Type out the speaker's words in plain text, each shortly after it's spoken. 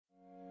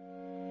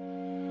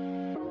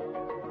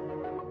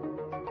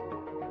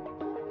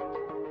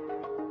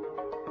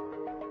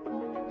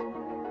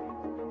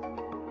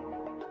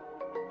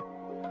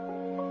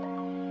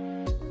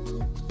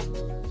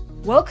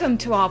Welcome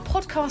to our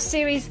podcast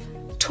series,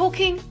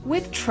 Talking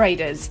with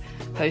Traders,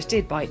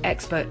 hosted by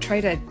expert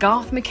trader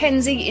Garth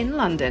McKenzie in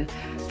London,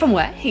 from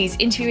where he's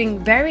interviewing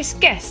various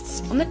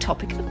guests on the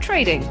topic of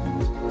trading.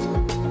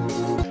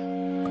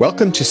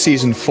 Welcome to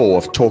Season 4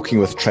 of Talking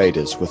with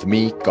Traders with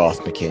me, Garth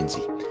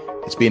McKenzie.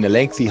 It's been a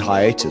lengthy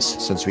hiatus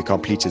since we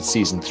completed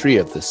Season 3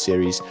 of this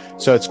series,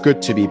 so it's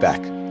good to be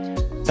back.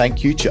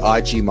 Thank you to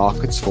IG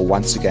Markets for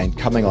once again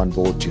coming on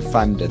board to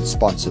fund and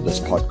sponsor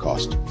this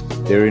podcast.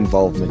 Their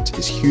involvement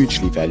is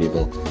hugely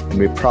valuable, and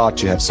we're proud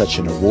to have such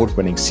an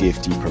award-winning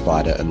CFD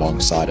provider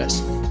alongside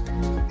us.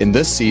 In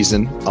this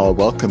season, I'll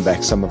welcome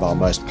back some of our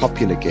most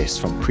popular guests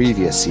from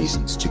previous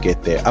seasons to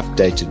get their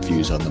updated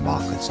views on the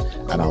markets,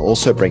 and I'll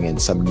also bring in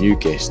some new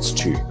guests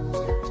too.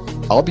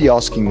 I'll be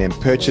asking them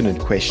pertinent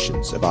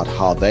questions about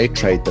how they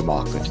trade the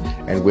market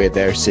and where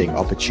they're seeing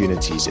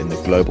opportunities in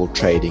the global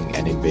trading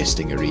and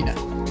investing arena.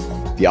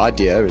 The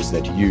idea is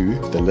that you,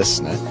 the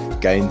listener,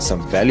 gain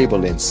some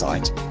valuable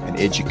insight and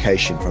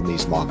education from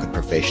these market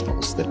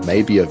professionals that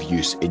may be of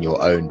use in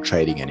your own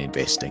trading and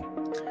investing.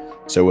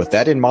 So with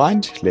that in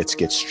mind, let's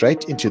get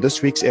straight into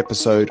this week's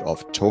episode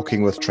of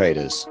Talking with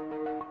Traders.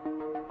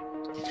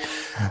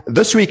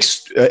 This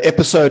week's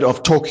episode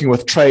of Talking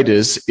with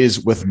Traders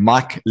is with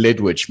Mike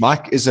Ledwidge.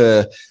 Mike is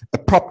a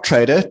prop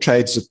trader,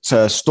 trades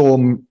at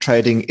Storm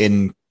Trading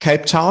in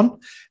Cape Town.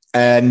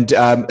 And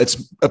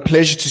it's a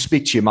pleasure to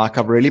speak to you, Mike.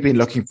 I've really been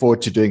looking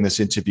forward to doing this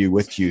interview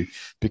with you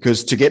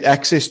because to get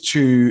access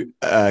to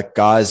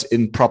guys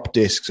in prop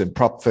desks and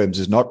prop firms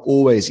is not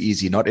always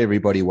easy. Not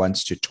everybody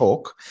wants to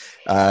talk.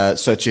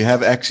 So to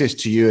have access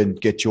to you and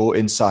get your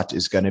insight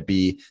is going to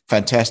be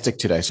fantastic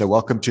today. So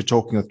welcome to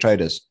Talking with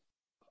Traders.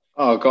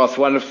 Oh, Garth,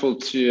 wonderful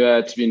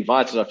to be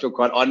invited. I feel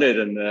quite honored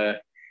and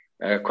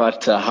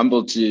quite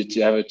humbled to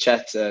have a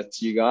chat to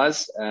you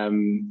guys. I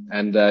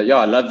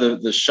love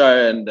the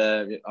show, and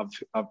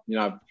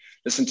I've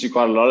listened to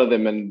quite a lot of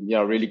them, and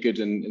really good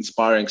and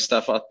inspiring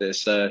stuff out there.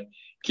 So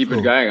keep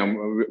it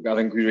going. I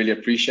think we really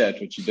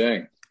appreciate what you're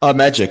doing. Oh,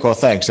 magic. Well,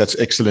 thanks. That's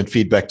excellent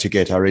feedback to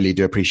get. I really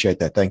do appreciate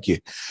that. Thank you.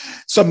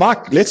 So,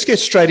 Mark, let's get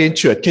straight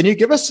into it. Can you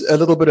give us a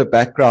little bit of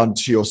background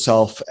to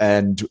yourself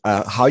and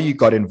how you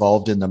got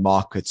involved in the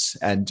markets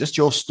and just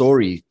your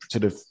story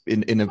sort of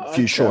in a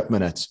few short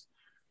minutes?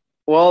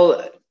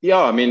 Well,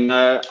 yeah, I mean,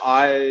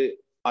 I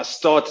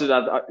started,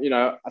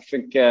 I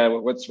think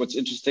what's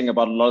interesting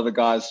about a lot of the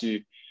guys who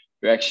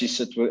actually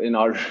sit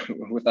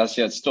with us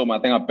here at Storm, I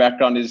think our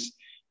background is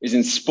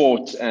in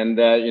sport and,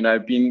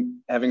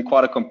 having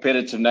quite a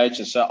competitive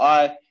nature. So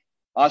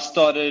I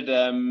started,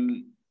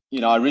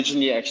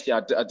 originally actually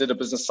I did a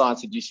business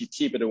science at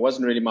UCT, but it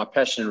wasn't really my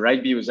passion.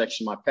 Rugby was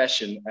actually my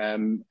passion.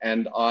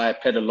 And I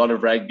played a lot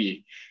of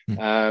rugby.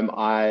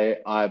 I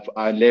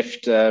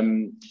left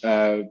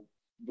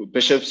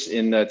Bishops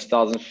in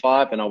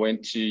 2005, and I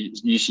went to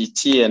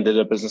UCT and did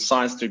a business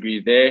science degree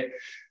there.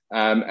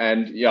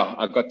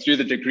 I got through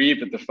the degree,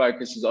 but the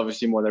focus is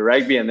obviously more the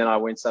rugby. And then I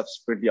went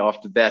subsequently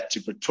after that to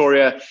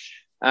Pretoria.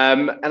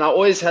 And I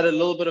always had a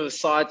little bit of a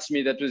side to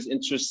me that was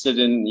interested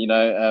in,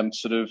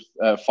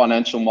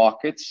 financial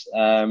markets.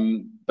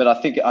 But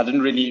I think I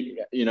didn't really,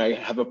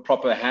 have a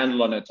proper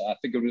handle on it. I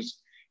think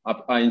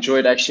I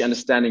enjoyed actually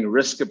understanding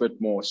risk a bit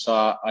more.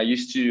 So I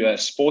used to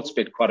sports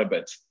bet quite a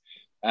bit.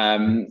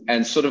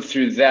 And sort of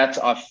through that,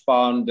 I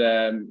found,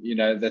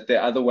 that there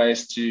are other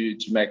ways to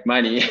make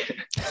money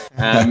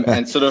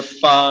and sort of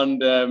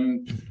found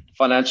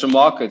financial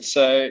markets.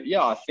 So,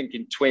 yeah, I think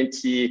in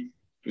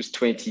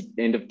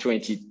end of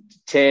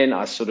 2010,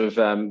 I sort of,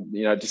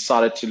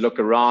 decided to look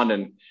around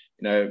and,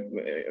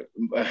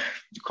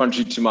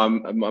 contrary to my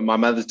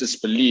mother's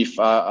disbelief,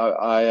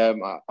 I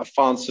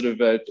found sort of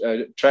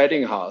a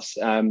trading house.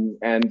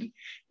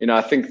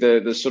 I think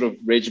the sort of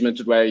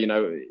regimented way,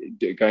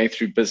 going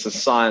through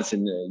business science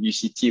in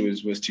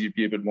UCT was to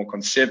be a bit more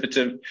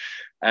conservative.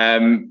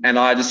 And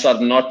I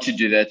decided not to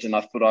do that. And I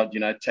thought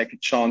I'd, take a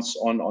chance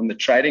on the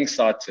trading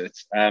side to it.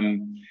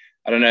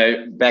 I don't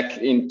know, back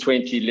in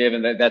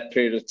 2011, that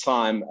period of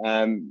time,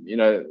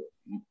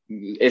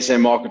 SA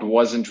market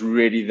wasn't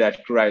really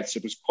that great. So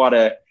it was quite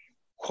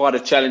a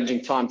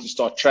challenging time to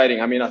start trading.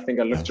 I mean, I think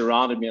I looked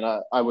around at me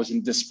and I was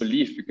in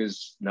disbelief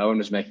because no one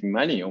was making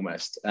money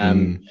almost.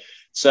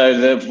 So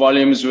the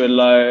volumes were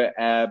low,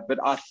 but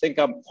I think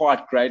I'm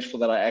quite grateful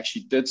that I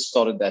actually did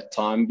start at that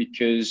time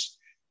because,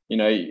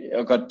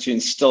 I got to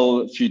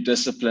instill a few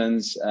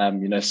disciplines,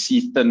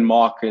 see thin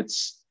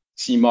markets,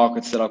 see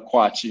markets that are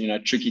quite,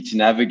 tricky to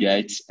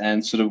navigate,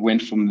 and sort of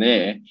went from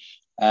there.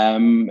 So I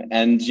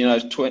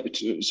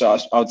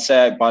would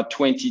say by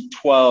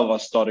 2012, I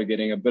started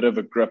getting a bit of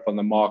a grip on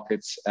the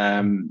markets,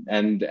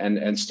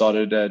 and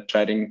started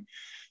trading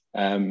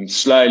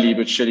slowly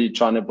but surely,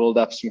 trying to build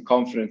up some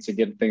confidence and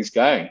get things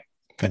going.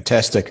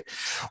 Fantastic.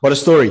 What a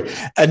story.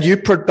 And you're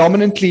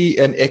predominantly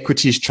an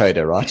equities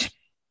trader, right?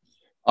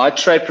 I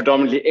trade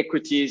predominantly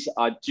equities.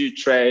 I do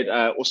trade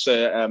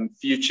also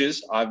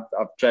futures. I've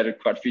traded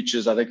quite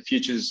futures. I think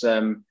futures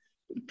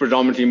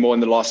predominantly more in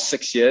the last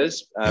 6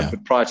 years.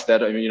 But prior to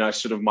that, I mean,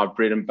 sort of my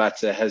bread and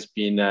butter has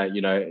been,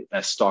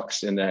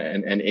 stocks and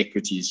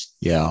equities.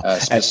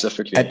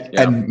 Specifically.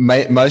 And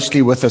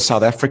mostly with a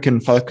South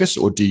African focus,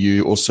 or do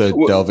you also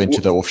delve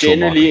into the offshore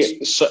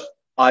markets? So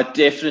I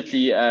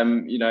definitely,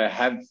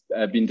 have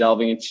been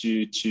delving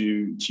into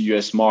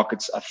US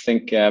markets. I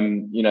think,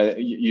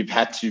 you've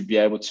had to be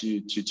able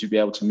to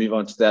move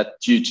on to that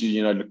due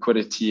to,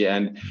 liquidity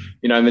and,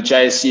 in the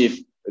JSE, if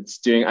it's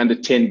doing under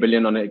 10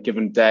 billion on a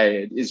given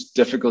day, it is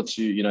difficult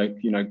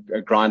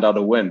to, grind out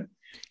a win.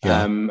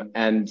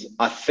 And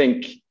I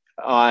think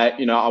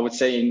I would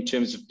say in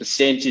terms of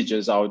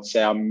percentages, I would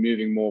say I'm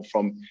moving more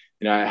from,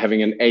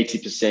 having an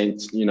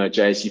 80%,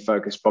 JSE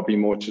focus, probably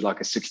more to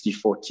like a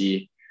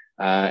 60-40,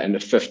 and a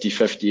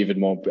 50-50 even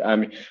more.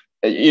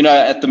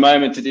 At the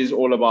moment, it is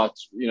all about,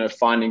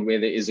 finding where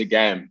there is a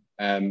game.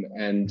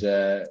 Finding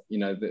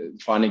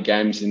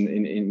games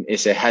in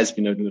SA has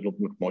been a little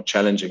bit more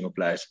challenging of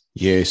late.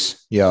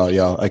 Yes.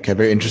 Yeah. Okay.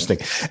 Very interesting.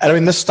 And I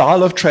mean, the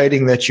style of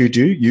trading that you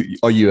do,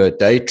 are you a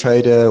day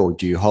trader, or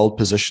do you hold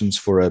positions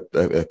for a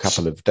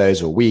couple of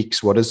days or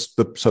weeks? What is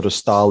the sort of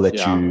style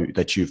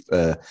that you've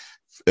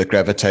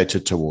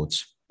gravitated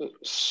towards?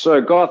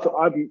 So, Garth,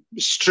 I'm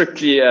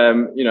strictly,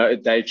 a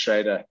day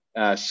trader,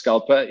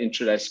 scalper,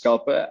 intraday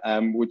scalper,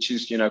 which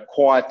is,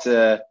 quite,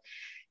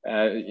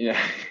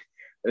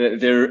 there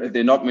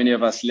are not many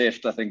of us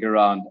left, I think,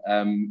 around.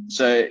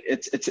 So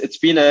it's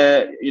been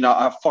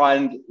I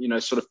find,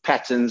 sort of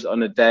patterns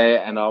on a day,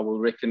 and I will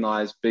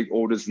recognize big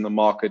orders in the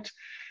market.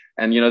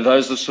 And,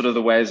 those are sort of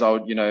the ways I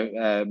would,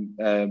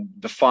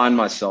 define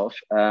myself.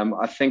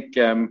 I think,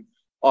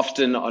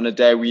 often on a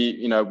day,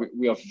 we are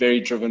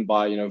very driven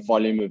by,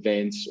 volume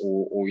events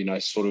or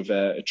sort of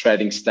a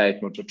trading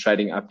statement or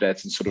trading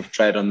updates, and sort of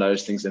trade on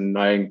those things and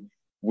knowing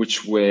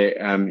which way,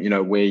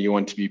 where you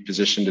want to be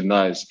positioned in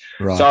those.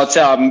 Right. So I'd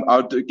say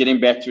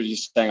getting back to what you're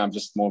saying, I'm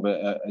just more of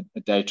a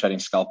day trading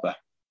scalper.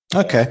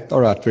 Okay.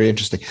 All right. Very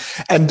interesting.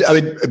 And I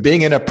mean,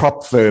 being in a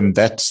prop firm,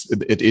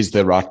 it is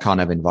the right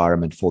kind of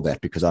environment for that,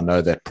 because I know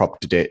that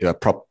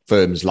prop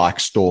firms like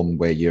Storm,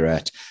 where you're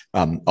at,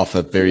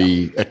 offer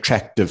very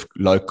attractive,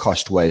 low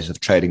cost ways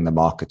of trading the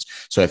markets.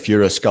 So if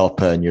you're a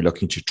scalper and you're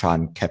looking to try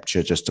and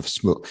capture just a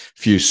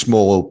few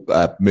small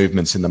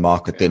movements in the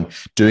market, then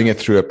doing it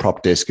through a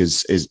prop desk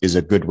is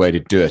a good way to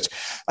do it.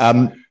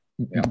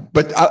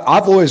 But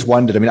I've always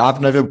wondered, I mean,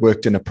 I've never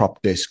worked in a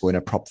prop desk or in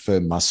a prop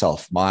firm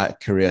myself. My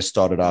career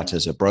started out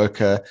as a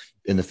broker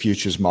in the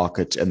futures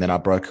market, and then I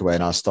broke away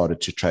and I started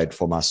to trade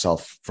for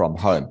myself from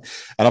home.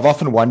 And I've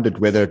often wondered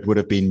whether it would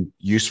have been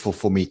useful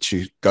for me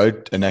to go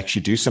and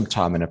actually do some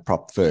time in a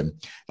prop firm,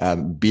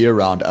 be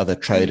around other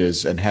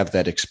traders and have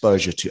that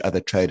exposure to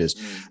other traders.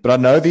 But I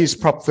know these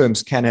prop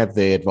firms can have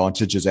their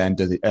advantages and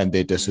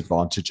their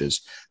disadvantages.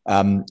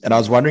 And I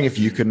was wondering if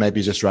you could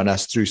maybe just run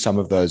us through some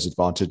of those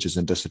advantages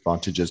and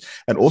disadvantages.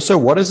 And also,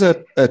 what does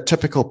a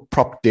typical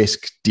prop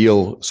desk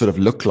deal sort of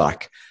look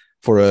like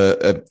for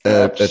a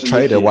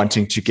trader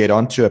wanting to get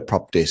onto a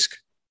prop desk?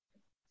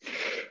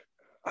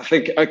 I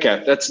think,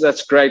 okay,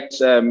 that's great.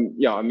 I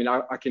mean,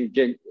 I can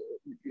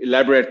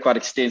elaborate quite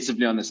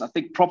extensively on this. I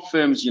think prop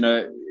firms, we've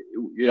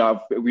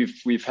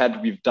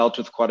dealt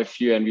with quite a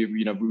few, and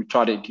we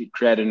try to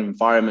create an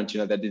environment,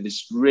 that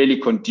is really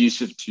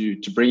conducive to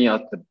bringing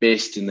out the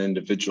best in the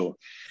individual.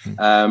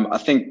 I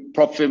think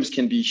prop firms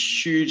can be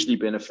hugely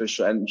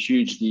beneficial and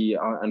hugely,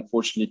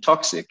 unfortunately,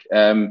 toxic.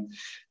 I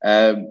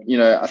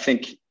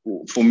think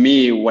for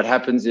me, what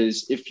happens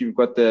is, if you've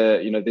got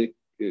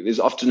there's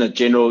often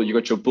you've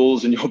got your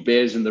bulls and your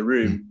bears in the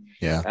room.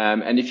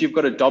 And if you've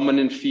got a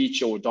dominant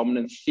feature or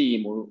dominant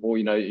theme, or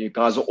you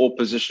guys are all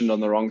positioned on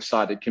the wrong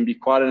side, it can be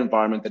quite an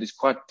environment that is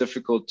quite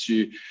difficult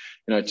to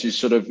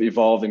sort of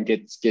evolve and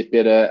get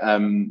better,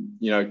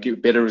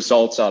 get better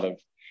results out of.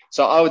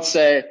 So I would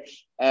say,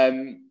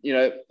 on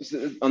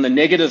the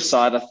negative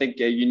side, I think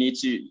you need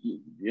to,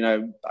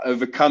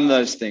 overcome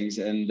those things.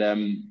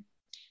 And,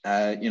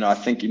 I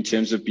think in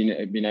terms of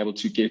being able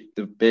to get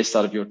the best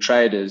out of your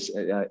traders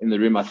in the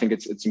room, I think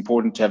it's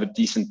important to have a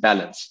decent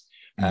balance.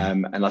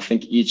 And I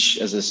think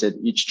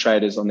each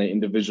trader is on their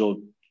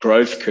individual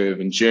growth curve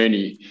and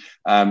journey.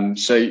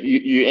 So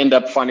you end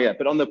up finding that.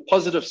 But on the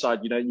positive side,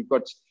 you've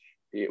got,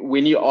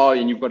 when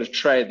you've got a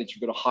trade that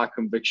you've got a high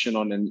conviction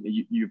on, and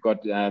you've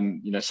got,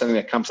 something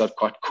that comes out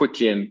quite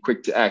quickly and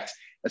quick to act,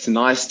 it's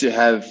nice to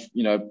have,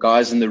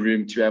 guys in the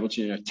room to be able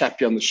to,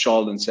 tap you on the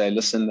shoulder and say,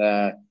 listen,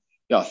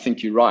 I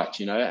think you're right,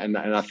 and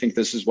I think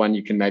this is one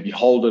you can maybe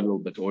hold a little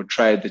bit, or a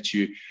trade that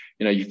you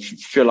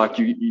feel like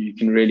you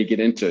can really get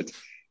into it.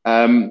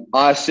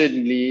 I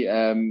certainly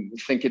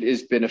think it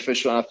is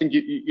beneficial. And I think,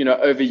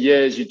 over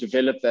years, you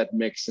develop that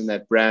mix and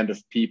that brand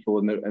of people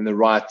and the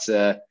right,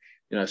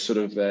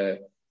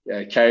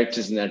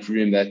 characters in that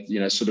room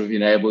that, sort of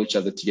enable each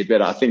other to get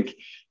better. I think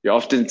you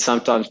often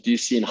sometimes do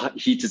see in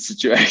heated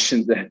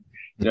situations that,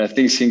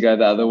 things can go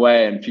the other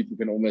way, and people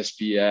can almost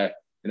be,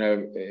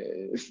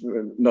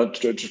 not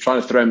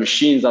trying to throw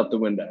machines out the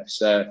window.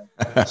 So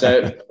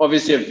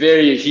obviously a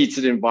very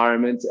heated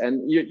environment,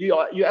 and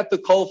you're at the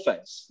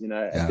coalface,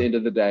 at the end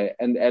of the day.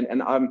 And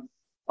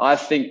I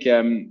think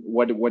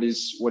what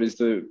is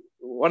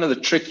one of the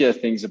trickier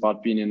things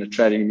about being in a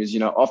trading room is,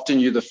 often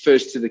you're the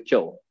first to the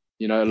kill.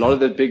 A lot of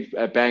the big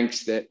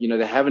banks that,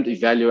 they haven't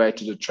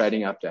evaluated a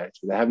trading update.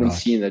 They haven't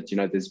seen that,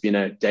 there's been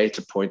a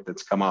data point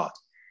that's come out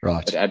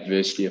that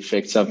adversely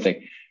affects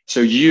something.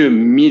 So you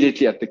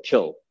immediately at the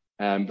kill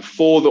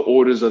before the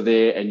orders are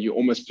there, and you're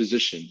almost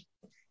positioned.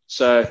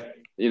 So,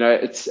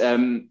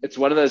 it's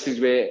one of those things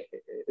where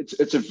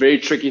it's a very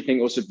tricky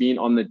thing also being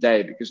on the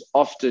day, because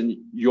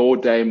often your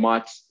day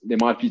there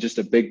might be just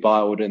a big buy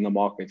order in the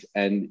market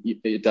and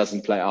it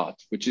doesn't play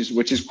out, which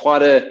is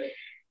quite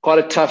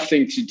a tough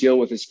thing to deal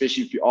with,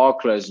 especially if you are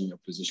closing your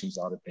positions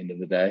out at the end of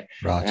the day.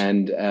 Right.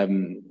 And,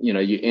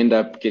 you end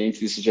up getting to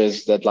the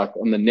situation that, like,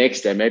 on the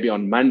next day, maybe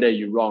on Monday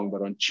you're wrong,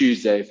 but on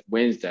Tuesday,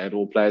 Wednesday, it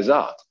all plays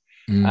out.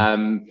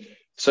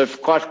 So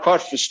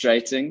quite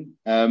frustrating.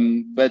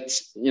 But,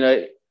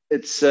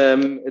 it's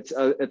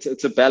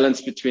a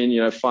balance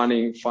between,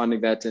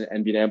 finding that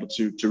and being able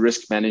to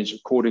risk manage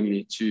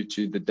accordingly to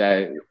the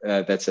day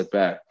that's at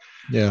bat.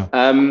 Yeah.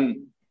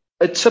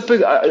 A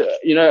typical,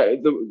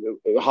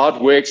 the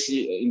hard works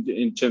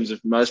in terms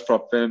of most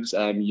prop firms.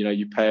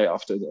 You pay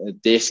after a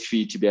desk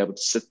fee to be able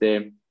to sit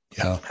there.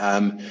 Yeah.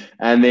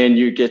 And then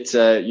you get,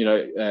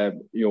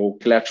 your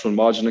collateral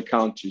margin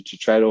account to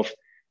trade off,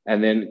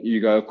 and then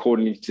you go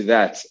accordingly to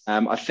that.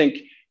 I think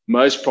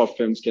most prop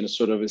firms can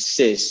sort of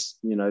assess,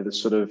 the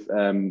sort of,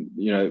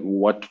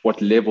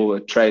 what level a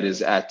trade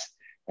is at,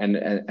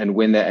 and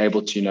when they're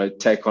able to,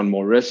 take on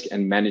more risk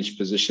and manage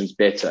positions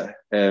better.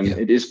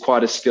 It is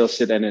quite a skill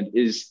set, and it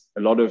is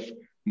a lot of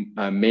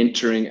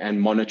mentoring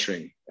and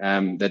monitoring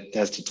that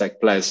has to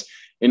take place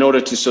in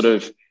order to sort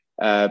of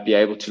be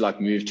able to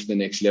move to the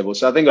next level.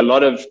 So I think a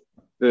lot of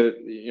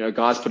the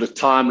guys put a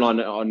timeline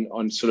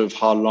on sort of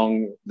how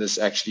long this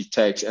actually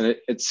takes, and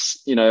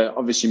it's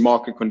obviously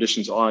market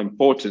conditions are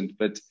important,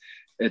 but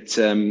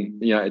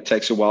it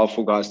takes a while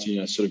for guys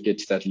to sort of get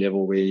to that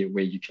level where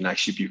you can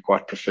actually be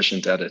quite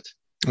proficient at it.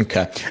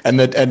 Okay,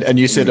 and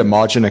you said a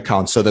margin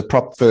account. So the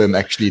prop firm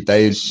actually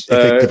they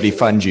effectively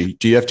fund you.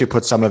 Do you have to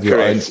put some of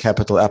your own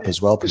capital up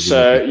as well?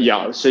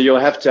 Presumably? So you'll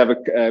have to have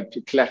a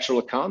collateral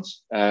account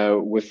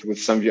with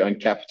some of your own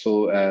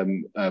capital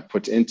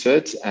put into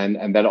it,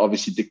 and that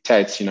obviously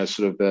dictates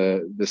sort of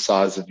the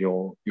size of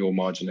your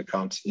margin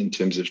account in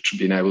terms of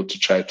being able to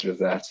trade with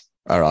that.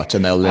 All right,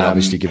 and they'll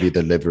obviously give you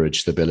the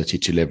ability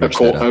to leverage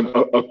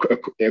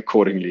that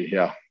accordingly.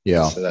 Yeah.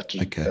 Yeah. So that's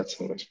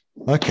all it.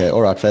 Okay.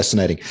 All right.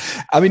 Fascinating.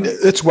 I mean,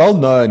 it's well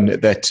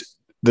known that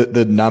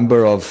the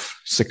number of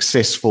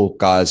successful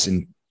guys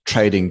in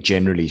trading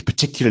generally,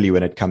 particularly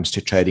when it comes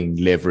to trading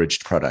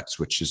leveraged products,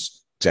 which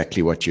is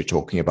exactly what you're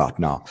talking about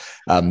now,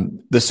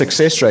 the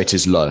success rate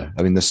is low.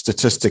 I mean, the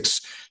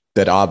statistics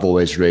that I've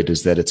always read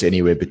is that it's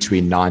anywhere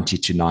between 90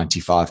 to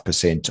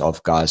 95%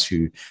 of guys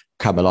who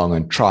come along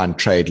and try and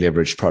trade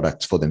leveraged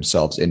products for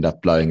themselves end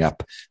up blowing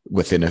up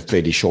within a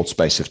fairly short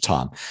space of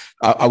time.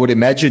 I would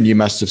imagine you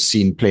must have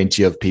seen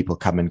plenty of people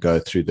come and go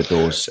through the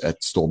doors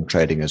at Storm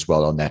Trading as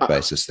well on that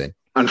basis then.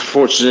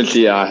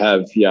 Unfortunately, I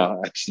have. Yeah,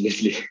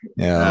 absolutely.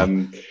 Yeah.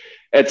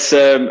 It's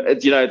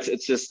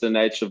just the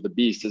nature of the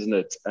beast, isn't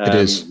it? It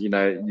is.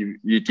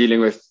 You're dealing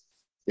with,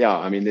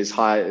 I mean, there's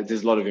a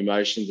lot of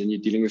emotions, and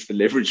you're dealing with the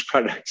leveraged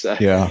products. So,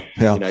 yeah.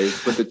 You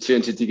put the two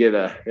and two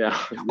together. Yeah.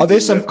 Are there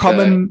some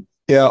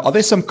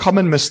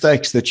common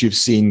mistakes that you've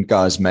seen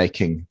guys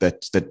making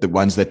that the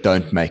ones that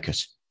don't make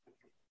it?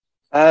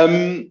 I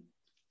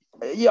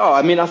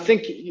mean, I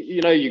think,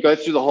 you go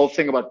through the whole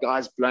thing about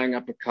guys blowing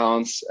up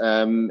accounts,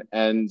 and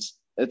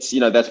it's,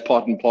 that's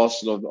part and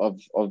parcel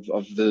of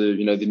the,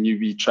 the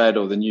newbie trader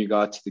or the new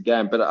guy to the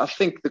game. But I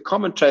think the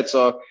common traits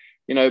are,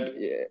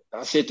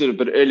 I said it a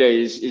bit earlier,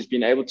 is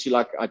being able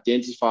to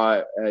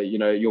identify,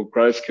 your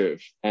growth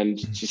curve and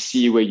to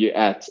see where you're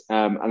at.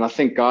 And I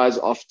think guys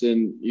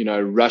often,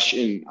 rush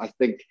in. I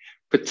think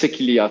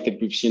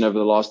we've seen over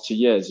the last 2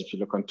 years, if you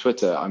look on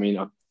Twitter, I mean,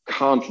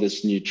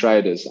 countless new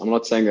traders. I'm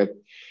not saying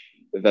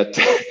that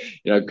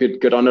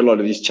good on a lot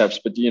of these chaps,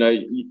 but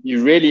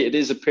you really, it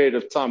is a period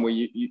of time where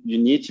you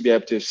need to be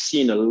able to have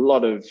seen a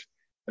lot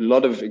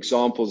of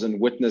examples and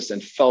witnessed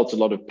and felt a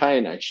lot of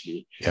pain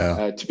actually,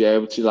 to be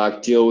able to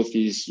deal with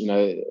these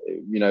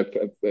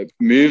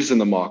moves in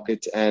the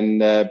market and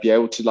be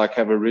able to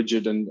have a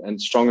rigid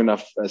and strong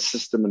enough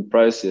system and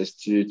process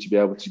to be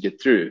able to get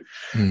through.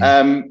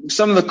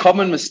 Some of the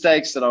common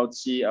mistakes that I would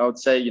say,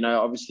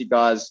 obviously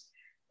guys,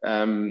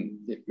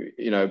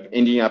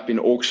 ending up in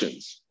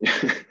auctions,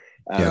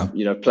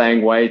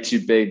 playing way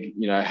too big,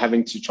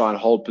 having to try and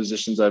hold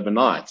positions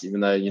overnight, even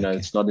though,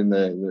 it's not in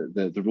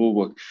the rule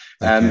book.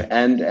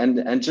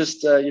 And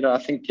just, I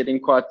think getting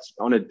quite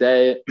on a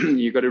day,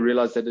 you've got to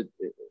realize that the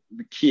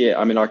key,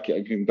 I mean, I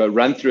can go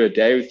run through a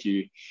day with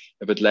you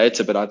a bit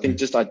later, but I think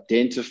just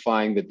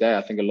identifying the day,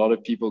 I think a lot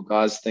of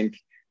guys think,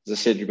 as I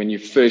said, when you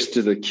first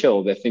do the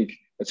kill, they think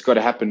it's got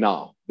to happen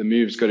now. The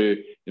move's got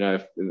to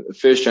the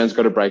first trend's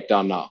got to break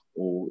down now,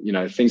 or,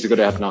 things are going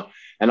to happen now.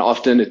 And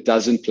often it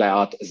doesn't play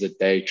out as a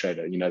day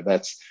trader.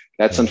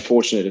 That's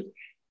unfortunate.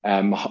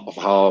 Of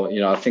how,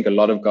 I think a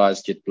lot of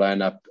guys get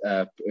blown up,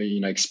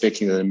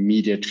 expecting the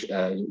immediate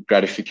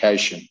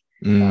gratification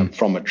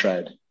from a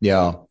trade.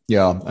 Yeah.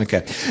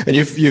 Okay. And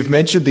you've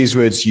mentioned these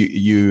words.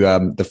 You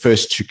the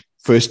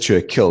first to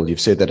a kill. You've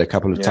said that a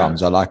couple of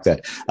times. I like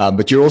that.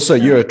 But you're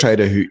a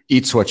trader who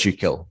eats what you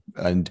kill.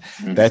 And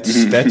that's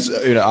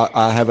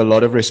I have a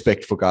lot of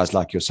respect for guys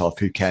like yourself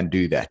who can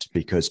do that,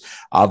 because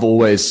I've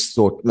always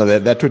thought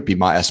that would be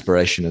my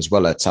aspiration as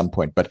well at some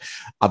point. But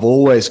I've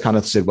always kind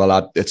of said,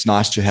 well, it's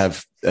nice to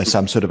have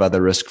some sort of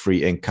other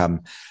risk-free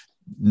income.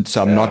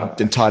 So I'm not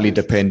entirely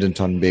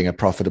dependent on being a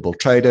profitable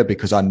trader,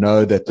 because I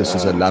know that this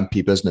is a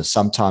lumpy business.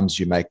 Sometimes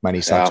you make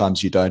money,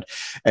 sometimes you don't.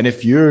 And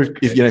if you're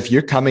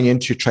coming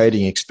into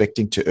trading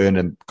expecting to earn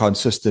a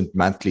consistent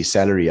monthly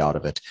salary out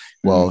of it,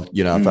 well,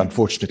 I've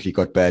unfortunately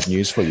got bad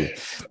news for you.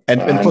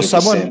 And for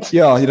someone,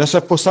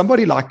 so for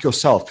somebody like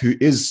yourself who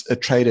is a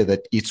trader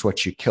that eats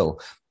what you kill,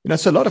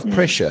 it's a lot of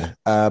pressure.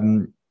 I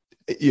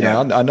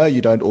know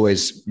you don't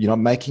always,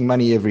 making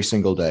money every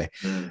single day.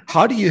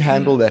 How do you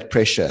handle that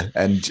pressure,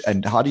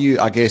 and how do you,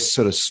 I guess,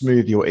 sort of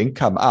smooth your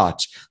income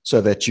out so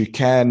that you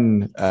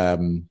can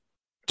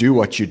do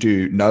what you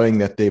do, knowing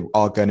that there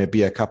are going to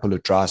be a couple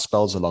of dry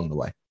spells along the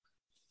way?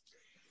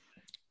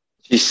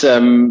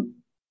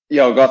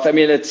 Garth. I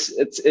mean, it's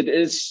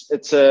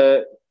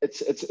a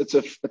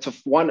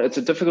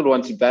difficult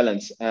one to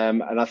balance,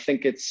 and I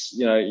think it's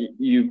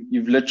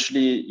you've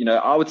literally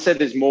I would say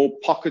there's more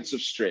pockets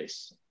of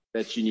stress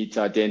that you need to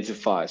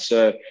identify.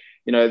 So,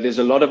 there's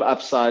a lot of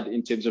upside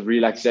in terms of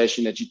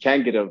relaxation that you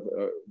can get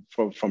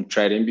from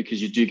trading,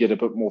 because you do get a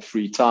bit more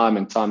free time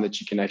and time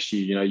that you can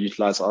actually,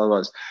 utilize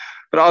otherwise.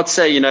 But I would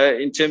say,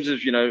 in terms of,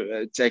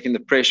 taking the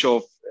pressure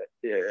off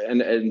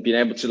and being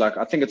able to,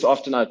 I think it's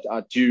often I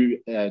do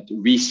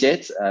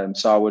reset.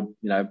 So I would,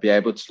 be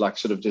able to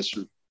sort of just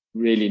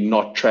really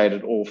not trade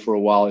at all for a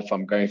while if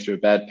I'm going through a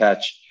bad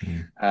patch.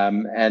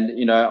 And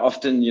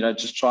often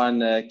just try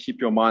and keep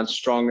your mind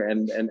strong,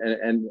 and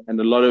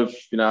a lot of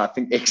I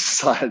think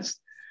exercise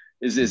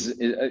is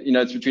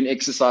it's between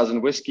exercise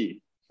and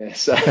whiskey.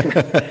 So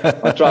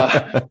I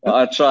try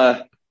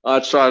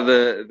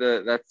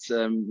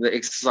the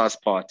exercise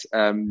part.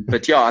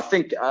 But I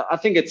think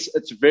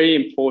it's very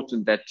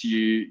important that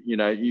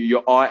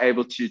you are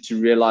able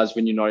to realize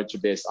when you're not at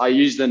your best. I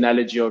use the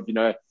analogy of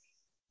you're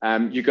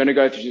going to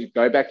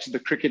go back to the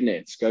cricket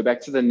nets, go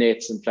back to the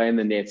nets and play in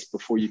the nets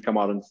before you come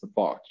out into the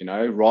park,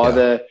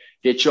 rather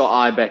get your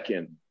eye back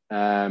in,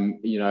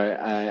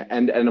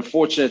 and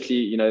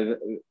unfortunately,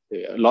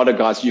 a lot of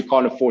guys, you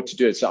can't afford to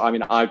do it. So, I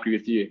mean, I agree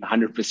with you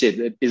 100%.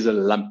 It is a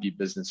lumpy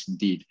business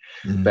indeed,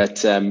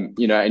 but, and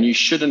you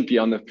shouldn't be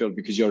on the field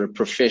because you're a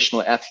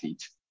professional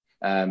athlete,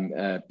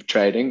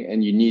 trading,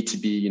 and you need to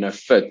be,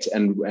 fit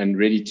and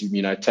ready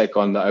to, take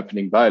on the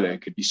opening bowler.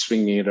 It could be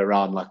swinging it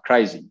around like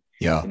crazy.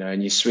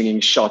 And you're swinging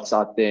shots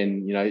out there,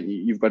 and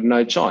you've got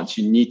no chance.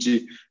 You need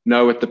to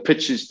know what the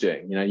pitch is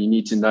doing. You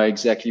need to know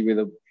exactly where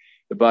the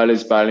bowler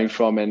is bowling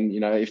from, and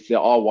if there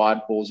are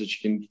wide balls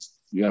that you can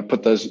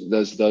put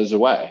those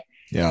away.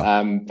 So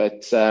I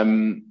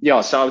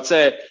would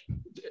say,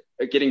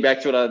 getting back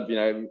to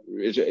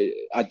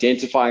it,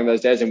 identifying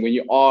those days, and when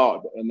you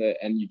are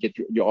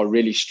you are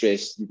really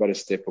stressed, you've got to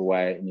step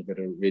away and you've got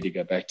to really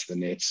go back to the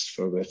nets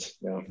for a bit.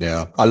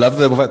 I love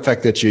the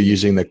fact that you're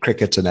using the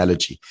cricket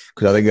analogy,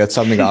 because I think that's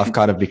something I've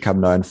kind of become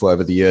known for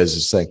over the years,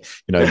 is saying,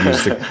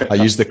 I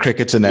use the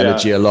cricket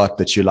analogy a lot,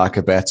 that you like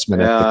a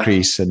batsman at the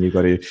crease and you've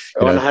got to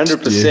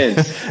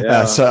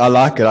 100%. So I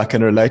like it. I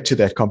can relate to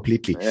that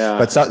completely.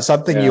 But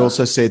something you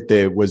also said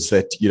there was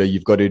that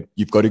you've got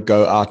to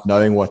go out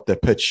knowing what the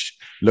pitch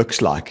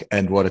looks like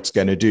and what it's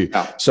going to do.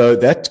 So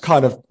that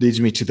kind of leads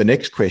me to the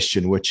next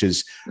question, which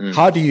is,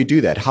 how do you do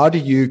that? How do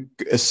you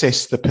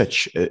assess the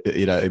pitch,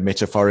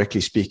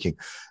 metaphorically speaking,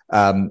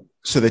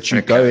 so that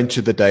you go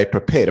into the day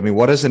prepared? I mean,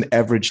 what does an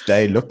average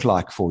day look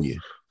like for you?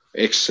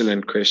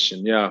 Excellent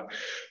question.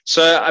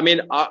 So, I mean,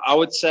 I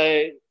would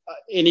say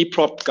any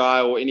prop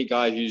guy or any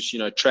guy who's,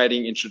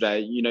 trading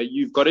intraday,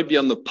 you've got to be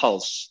on the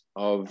pulse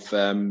of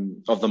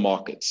the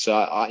market. So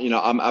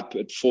I'm up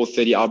at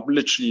 4:30. I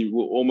literally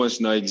will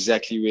almost know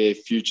exactly where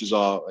futures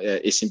are,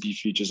 S&P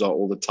futures are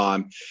all the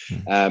time.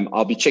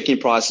 I'll be checking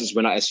prices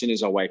as soon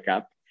as I wake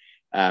up.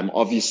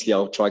 Obviously,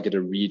 I'll try to get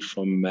a read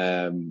from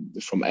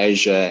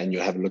Asia, and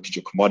you'll have a look at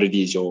your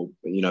commodities, your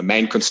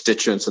main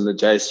constituents on the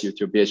JSE with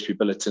your BHP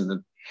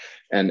Bulletin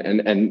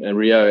and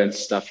Rio and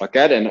stuff like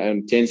that,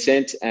 and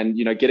Tencent, and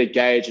get a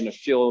gauge and a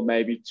feel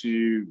maybe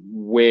to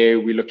where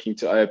we're looking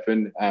to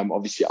open.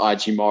 Obviously,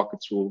 IG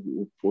markets will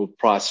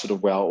price sort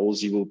of where our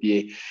Aussie will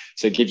be,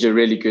 so it gives you a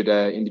really good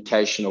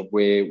indication of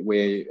where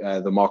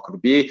the market will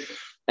be.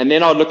 And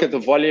then I'll look at the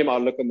volume. I'll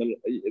look on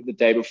the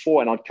day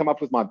before, and I'll come up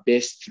with my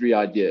best three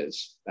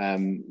ideas.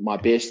 My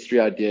best three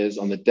ideas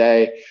on the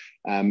day,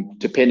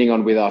 depending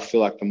on whether I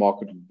feel like the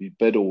market will be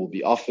bid or will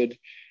be offered.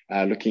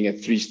 Looking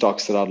at three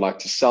stocks that I'd like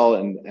to sell,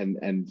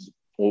 and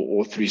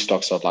or 3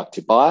 stocks I'd like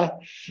to buy.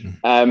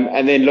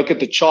 And then look at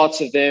the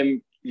charts of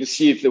them. You'll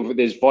see if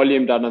there's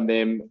volume done on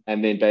them.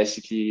 And then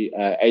basically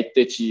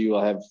 8:30,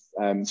 you'll have,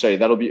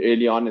 that'll be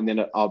early on. And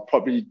then I'll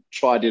probably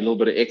try to do a little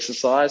bit of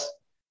exercise.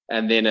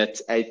 And then at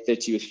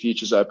 8:30 with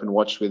futures open,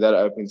 watch where that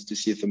opens to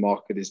see if the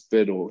market is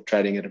bid or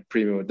trading at a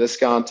premium or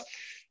discount.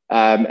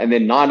 And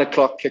then 9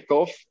 o'clock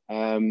kickoff.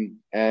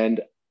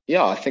 And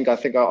yeah, I think I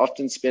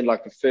often spend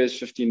like the first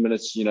 15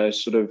 minutes,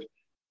 sort of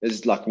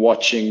is like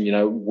watching,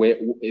 where,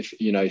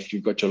 if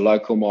you've got your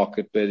local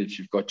market bid, if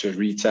you've got your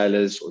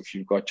retailers, or if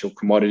you've got your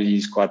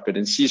commodities quite bid,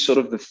 and see sort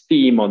of the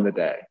theme on the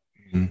day,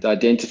 to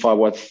identify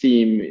what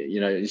theme,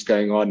 is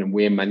going on and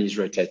where money's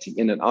rotating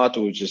in and out,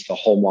 or just the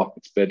whole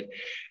market's bid.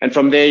 And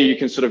from there, you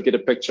can sort of get a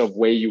picture of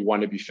where you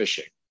want to be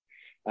fishing.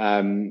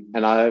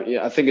 And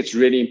I think it's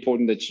really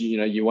important that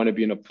you want to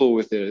be in a pool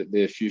with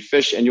the few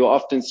fish, and you'll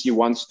often see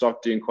one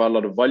stock doing quite a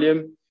lot of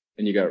volume,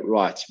 and you go,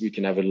 right, we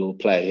can have a little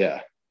play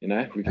here.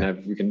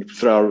 We can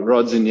throw our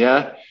rods in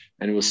here,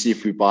 and we'll see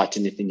if we bite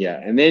anything here.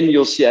 And then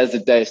you'll see as the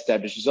day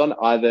establishes on,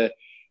 either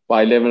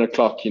by 11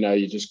 o'clock,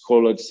 you just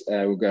call it,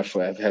 we'll go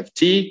for have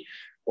tea,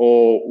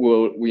 or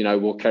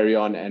we'll carry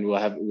on and we'll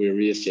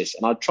reassess.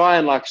 And I'll try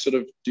and like sort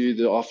of do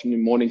the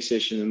morning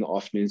session and the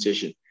afternoon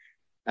session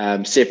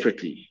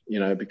separately,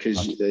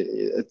 because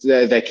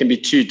they can be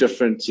two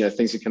different,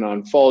 things that can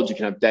unfold. You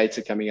can have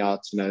data coming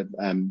out,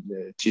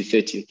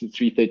 2:30 to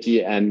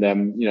 3:30, and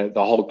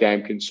the whole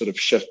game can sort of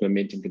shift,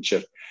 momentum can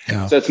shift.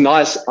 Yeah. So it's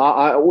nice.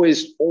 I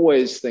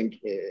always think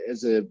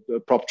as a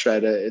prop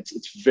trader,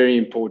 it's very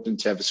important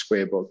to have a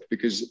square book,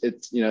 because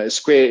it's, a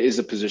square is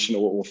a position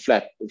or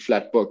flat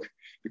book,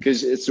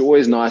 because it's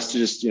always nice to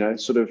just,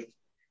 sort of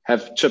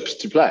have chips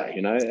to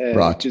play,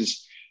 right.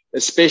 Because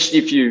especially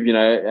if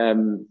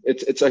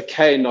it's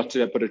okay not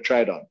to put a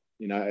trade on,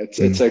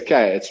 it's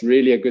okay. It's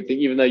really a good thing,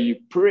 even though you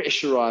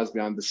pressurize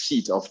behind the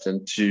seat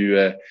often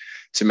to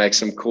make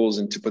some calls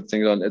and to put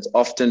things on. It's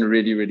often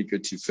really, really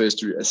good to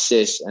first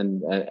assess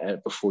and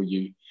before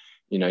you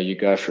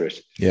go for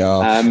it.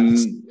 Yeah.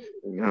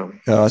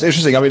 It's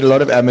interesting. I mean, a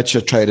lot of amateur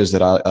traders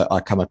that I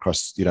come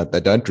across, they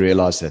don't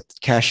realize that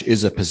cash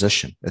is a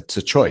position. It's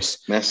a choice.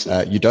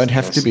 Massive. You don't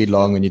have to be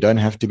long and you don't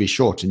have to be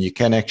short, and you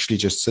can actually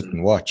just sit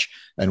and watch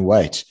and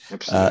wait.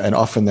 And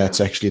often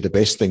that's actually the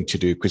best thing to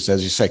do, because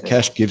as you say,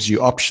 cash gives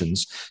you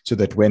options, so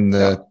that when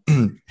I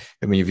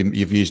mean,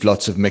 you've used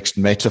lots of mixed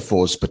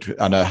metaphors, but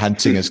I know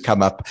hunting has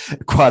come up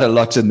quite a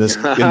lot in this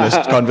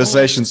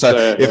conversation. So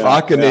if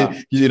I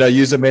can,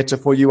 use a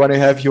metaphor, you want to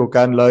have your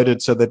gun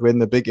loaded so that when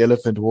the big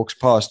elephant walks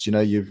past,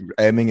 you're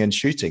aiming and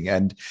shooting,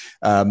 and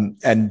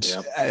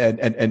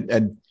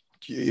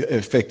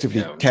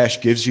effectively cash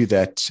gives you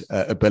that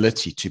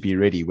ability to be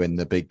ready when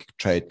the big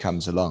trade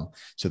comes along,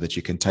 so that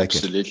you can take it.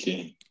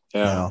 Absolutely.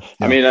 Yeah.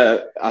 I mean,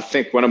 I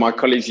think one of my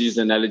colleagues used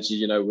the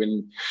analogy,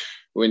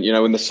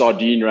 when the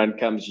sardine run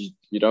comes,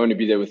 you don't want to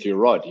be there with your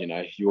rod,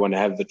 you want to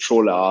have the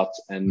trawler out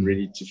and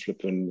ready to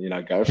flip and,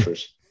 go for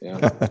it.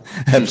 Yeah,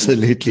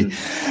 absolutely.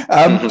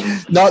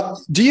 Now,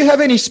 do you have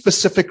any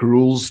specific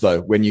rules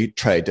though when you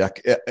trade?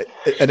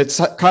 And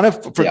it's kind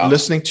of from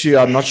listening to you,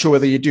 I'm not sure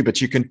whether you do, but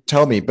you can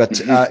tell me.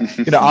 But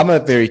I'm a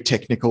very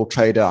technical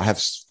trader. I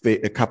have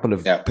a couple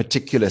of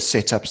particular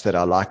setups that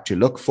I like to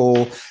look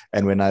for,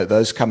 and when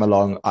those come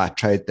along, I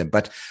trade them.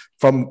 But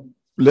from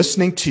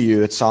listening to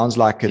you, it sounds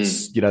like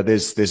it's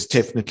there's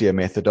definitely a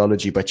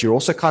methodology, but you're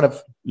also kind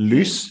of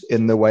loose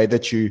in the way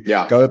that you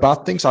go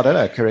about things. I don't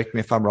know. Correct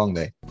me if I'm wrong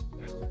there.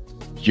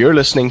 You're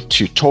listening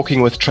to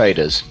Talking with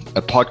Traders,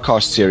 a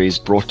podcast series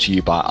brought to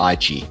you by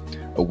IG,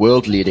 a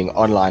world-leading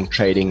online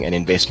trading and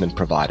investment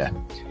provider.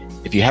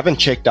 If you haven't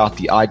checked out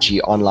the IG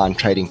online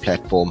trading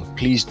platform,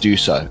 please do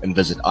so and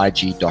visit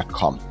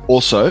IG.com.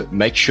 Also,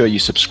 make sure you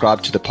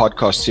subscribe to the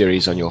podcast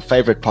series on your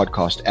favorite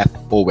podcast app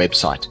or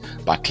website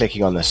by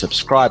clicking on the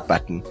subscribe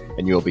button,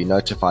 and you'll be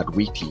notified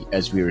weekly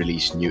as we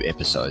release new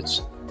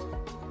episodes.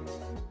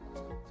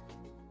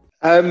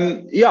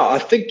 I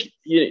think,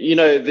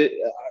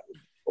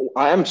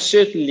 I am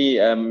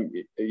certainly,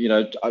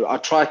 I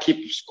try to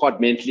keep quite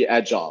mentally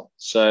agile.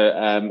 So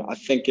I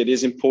think it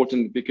is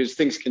important, because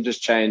things can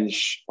just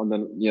change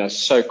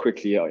so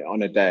quickly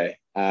on a day.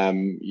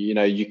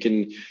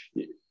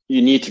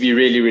 You need to be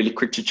really, really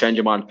quick to change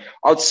your mind.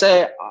 I would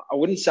say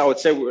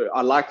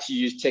I like to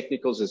use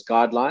technicals as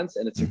guidelines,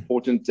 and it's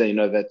important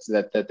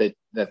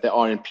that they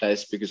are in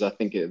place, because I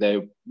think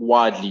they're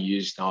widely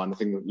used now, and I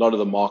think a lot of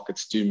the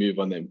markets do move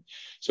on them.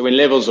 So when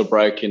levels are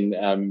broken,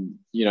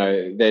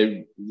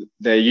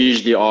 they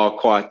usually are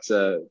quite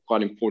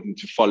important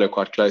to follow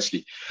quite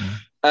closely.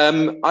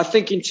 I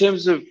think in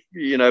terms of,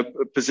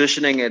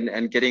 positioning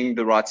and getting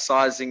the right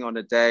sizing on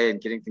a day and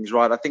getting things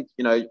right, I think,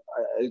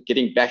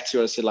 getting back to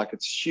what I said, like,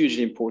 it's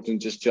hugely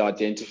important just to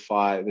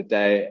identify the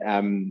day.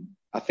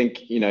 I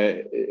think,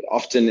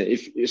 often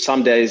if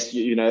some days,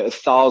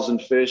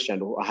 1,000 first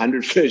strand or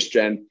 100 first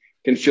strand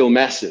can feel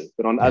massive,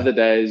 but on other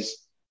days,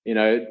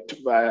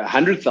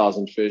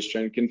 100,000 first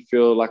trade can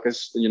feel like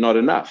you're not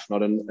enough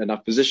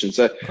position.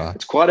 So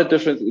It's quite a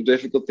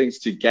difficult things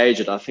to gauge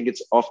it. I think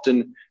it's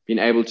often being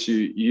able to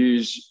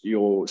use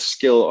your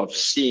skill of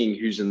seeing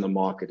who's in the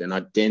market and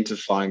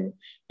identifying,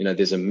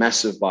 there's a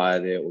massive buyer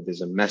there or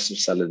there's a massive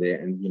seller there,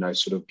 and,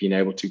 sort of being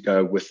able to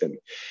go with them.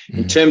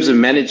 In terms of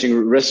managing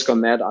risk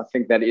on that, I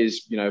think that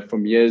is,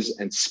 from years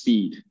and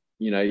speed.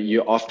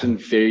 You're often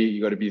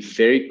you got to be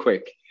very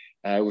quick.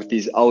 With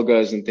these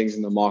algos and things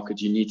in the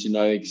market, you need to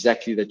know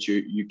exactly that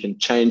you can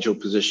change your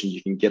position,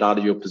 you can get out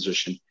of your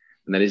position,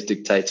 and that is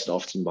dictated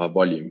often by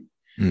volume.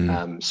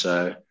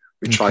 So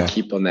we try to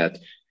keep on that.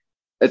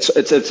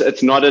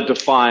 It's not a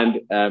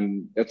defined.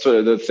 That's sort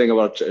of the thing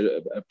about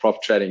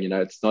prop trading.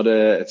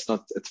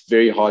 It's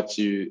very hard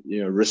to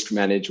risk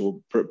manage or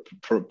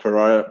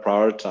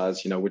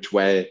prioritize. Which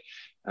way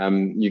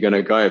you're going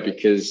to go,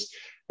 because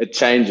it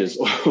changes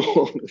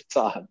all the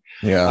time.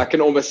 Yeah, I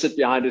can almost sit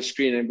behind a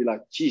screen and be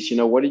like, geez,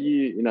 what are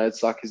you,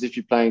 it's like as if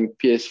you're playing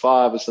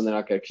PS5 or something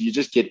like that. Because you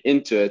just get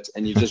into it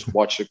and you just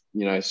watch it,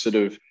 sort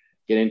of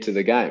get into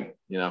the game,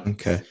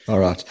 Okay. All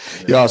right.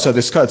 Yeah. So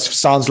it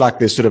sounds like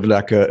there's sort of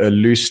like a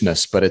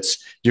looseness, but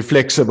you're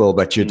flexible,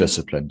 but you're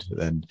disciplined.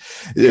 And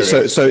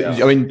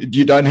I mean,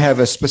 you don't have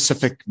a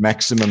specific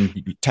maximum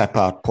tap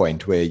out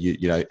point where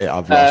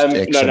I've lost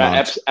X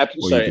amount.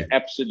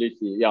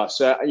 Absolutely. Yeah.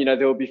 So,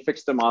 there will be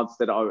fixed amounts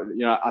that are,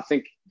 I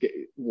think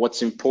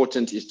what's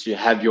important is to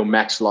have your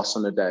max loss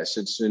on a day.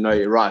 So to know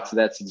you're right. So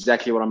that's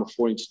exactly what I'm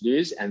affording to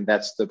lose. And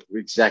that's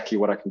exactly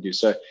what I can do.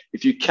 So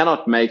if you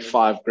cannot make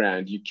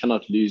 $5,000, you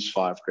cannot lose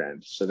 $5,000.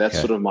 So that's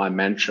sort of my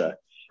mantra,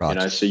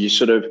 right. So you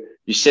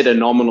set a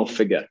nominal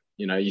figure,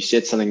 you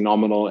set something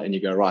nominal and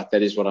you go, right,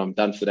 that is what I'm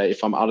done for the day.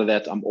 If I'm out of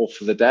that, I'm off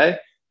for the day.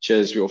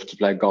 Cheers, we're off to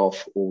play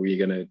golf, or we're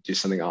going to do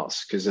something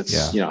else. Cause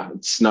that's where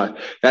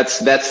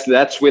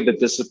the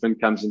discipline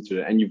comes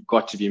into it. And you've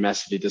got to be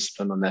massively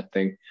disciplined on that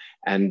thing.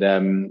 And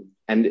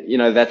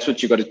that's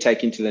what you've got to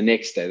take into the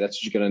next day. That's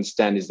what you've got to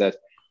understand, is that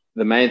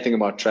the main thing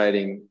about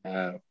trading,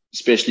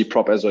 especially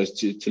prop as well, is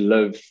to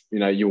live,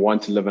 you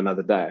want to live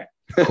another day.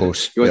 Of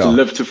course. You want to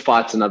live to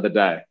fight another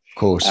day. Of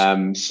course.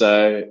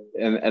 So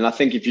I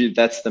think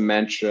that's the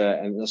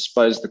mantra, and I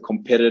suppose the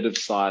competitive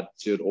side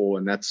to it all.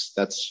 And that's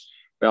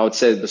where I would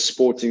say the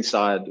sporting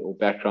side or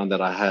background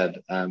that I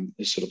had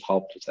has sort of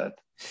helped with that.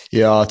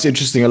 Yeah, it's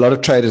interesting. A lot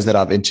of traders that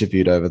I've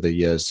interviewed over the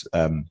years,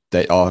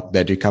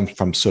 they do come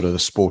from sort of the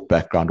sport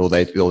background, or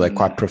they're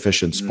quite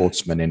proficient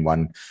sportsmen in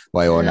one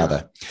way or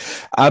another.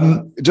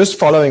 Just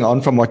following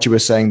on from what you were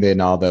saying there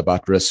now, though,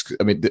 about risk.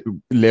 I mean,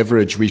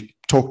 leverage. We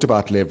talked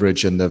about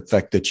leverage and the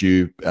fact that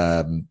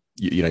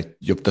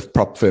the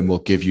prop firm will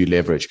give you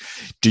leverage.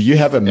 Do you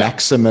have a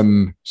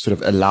maximum sort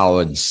of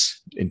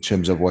allowance in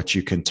terms of what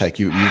you can take?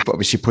 You've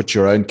obviously put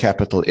your own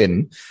capital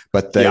in,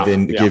 but they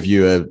then give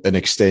you an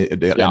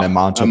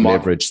amount of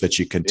leverage that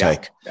you can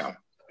take. Yeah.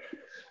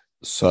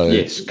 So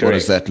what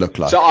does that look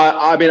like? So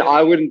I mean,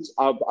 I wouldn't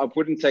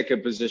take a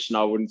position.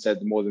 I wouldn't say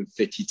more than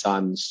 30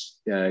 times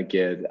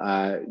geared.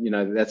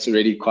 That's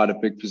already quite a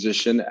big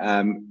position.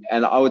 And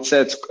I would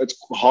say it's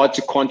hard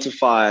to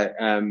quantify.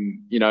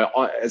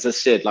 As I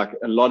said, like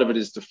a lot of it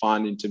is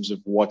defined in terms of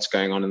what's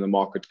going on in the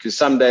market. Because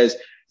some days,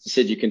 as I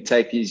said, you can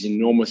take these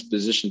enormous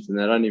positions and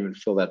they don't even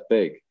feel that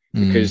big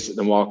because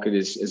the market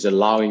is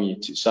allowing you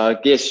to. So I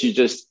guess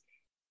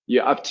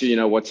you're up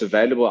to, what's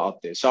available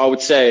out there. So I would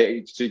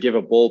say, to give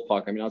a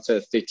ballpark, I mean, I'd say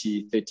a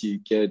 30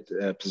 geared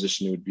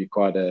position would be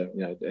quite a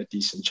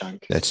decent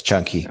chunk. That's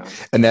chunky. Yeah.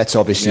 And that's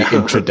obviously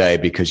intraday,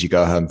 because you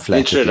go home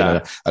flat.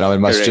 And I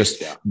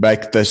must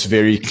make this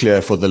very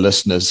clear for the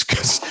listeners,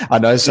 because I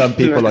know some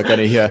people are going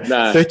to hear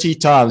 30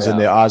 times and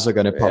their eyes are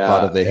going to pop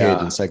out of their head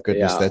and say,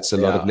 goodness, that's a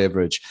lot of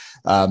leverage.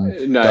 But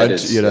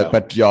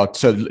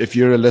so if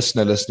you're a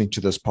listener listening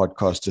to this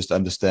podcast, just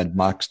understand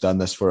Mike's done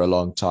this for a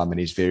long time and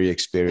he's very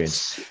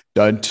experienced.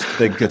 Don't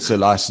think it's a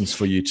license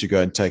for you to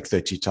go and take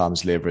 30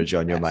 times leverage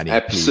on your money.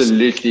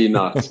 Absolutely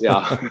not.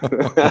 Yeah.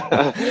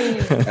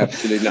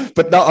 Absolutely not.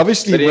 But now,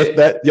 obviously,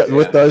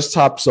 with those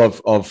types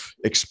of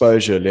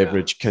exposure,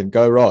 leverage can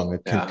go wrong.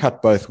 It can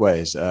cut both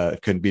ways.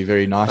 It can be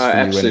very nice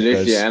for you when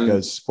it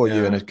goes for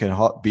you, and it can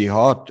be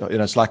hard.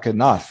 It's like a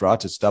knife,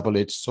 right? It's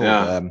double-edged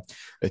sword.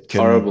 It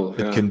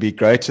can be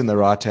great in the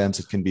right hands.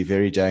 It can be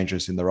very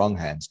dangerous in the wrong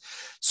hands.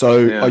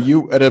 So are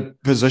you at a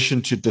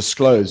position to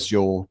disclose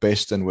your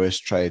best and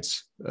worst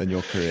trades in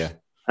your career?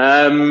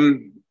 I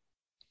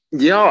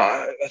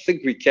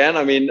think we can.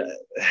 I mean,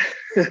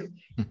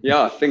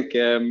 I think,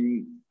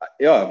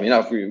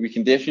 we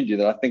can definitely do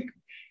that. I think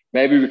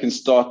maybe we can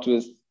start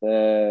with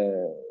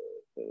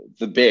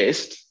the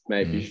best,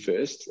 maybe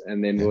first,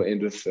 and then we'll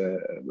end with a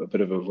bit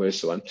of a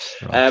worse one.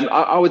 Right.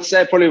 I would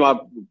say probably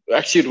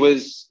it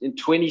was in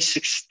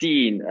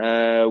 2016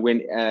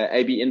 when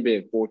AB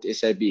InBev bought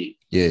SAB.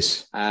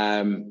 Yes.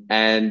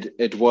 And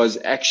it was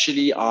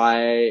actually,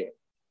 I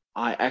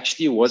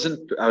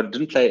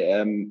didn't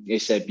play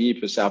SAB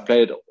per se. I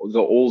played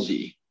the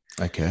Allsy.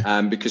 Okay.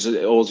 Because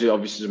it also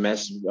obviously is a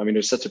massive. I mean, it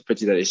was such a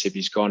pity that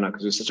SAP's gone now,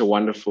 because it was such a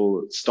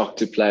wonderful stock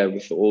to play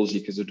with the Aussie,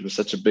 because it was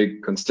such a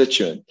big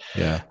constituent.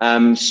 Yeah.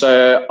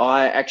 So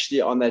I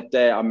actually, on that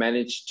day, I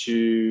managed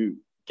to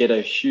get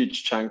a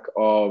huge chunk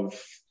of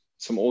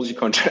some Aussie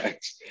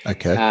contracts.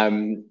 Okay.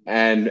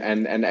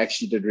 And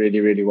actually did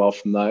really, really well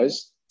from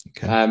those.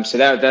 Okay. So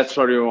that's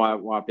probably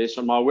my best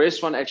one. My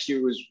worst one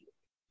actually was,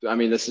 I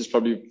mean, this is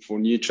probably for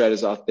new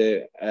traders out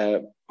there.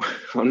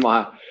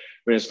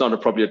 It's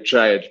not probably a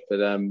trade, but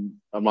on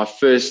my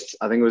first,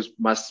 I think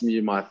must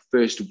be my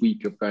first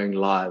week of going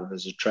live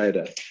as a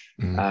trader.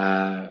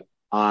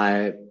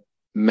 I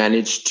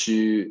managed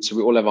to, so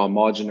we all have our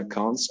margin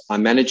accounts. I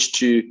managed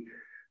to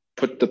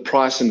put the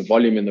price and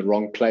volume in the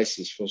wrong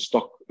places for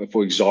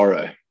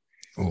Xaro.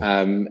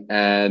 And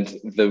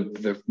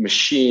the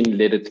machine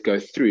let it go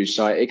through.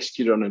 So I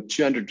executed on a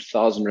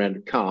 200,000 Rand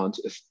account,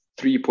 a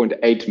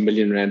 3.8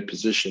 million Rand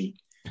position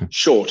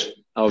short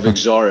of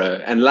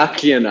Xaro. And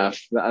luckily enough,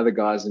 the other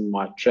guys in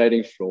my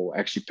trading floor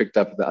actually picked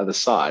up the other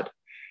side.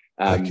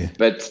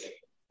 But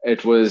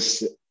it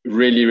was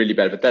really, really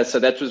bad. But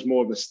that was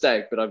more of a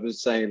mistake. But I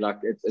was saying, like,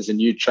 as a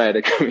new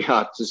trader coming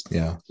out, just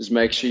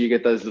make sure you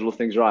get those little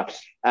things right.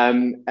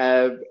 And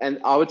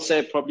I would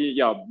say probably,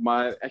 I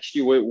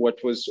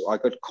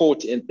got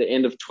caught at the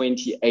end of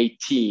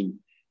 2018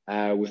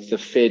 with the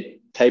Fed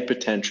taper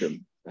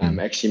tantrum.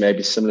 Actually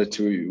maybe similar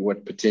to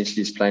what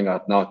potentially is playing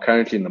out now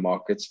currently in the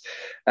markets,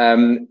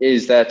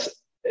 is that,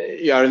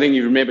 I think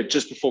you remember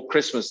just before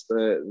Christmas,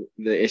 the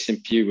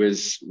S&P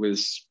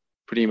was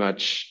pretty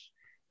much,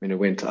 it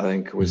went, I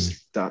think it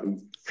was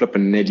down,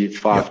 flipping nearly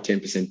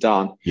 5-10%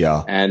 down.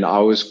 Yeah. And I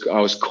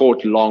was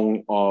caught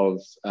long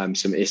of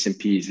some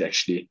S&Ps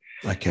actually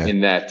in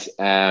that.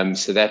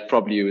 So that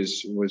probably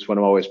was one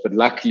of my worst, but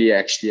luckily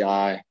actually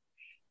I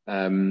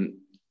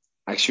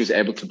was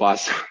able to buy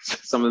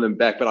some of them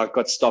back, but I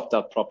got stopped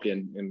up properly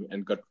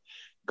and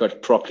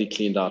got properly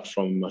cleaned out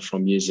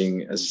from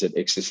using, as I said,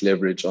 excess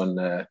leverage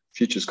on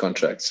futures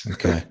contracts.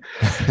 Okay.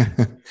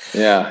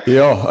 Yeah.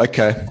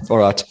 Okay. All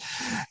right.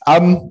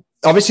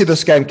 Obviously,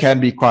 this game can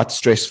be quite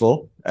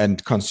stressful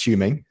and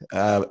consuming,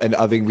 and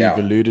I think we've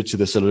alluded to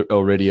this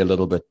already a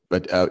little bit.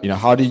 But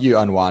how do you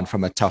unwind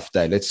from a tough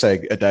day? Let's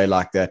say a day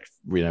like that.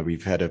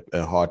 We've had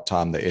a hard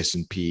time. The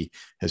S&P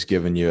has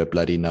given you a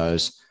bloody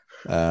nose.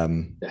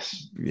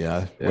 Yes.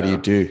 Yeah. What do you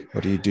do?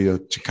 What do you do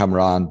to come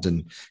around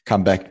and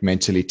come back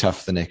mentally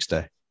tough the next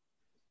day?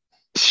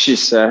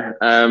 She's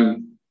well,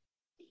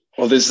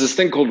 there's this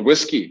thing called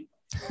whiskey.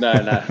 No,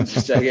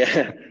 just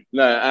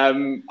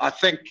no. I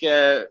think,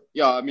 I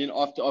mean,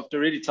 after a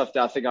really tough day,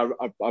 I think I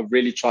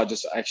really try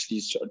just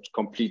actually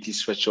completely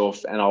switch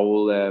off, and I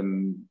will,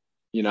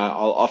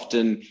 I'll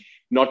often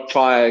not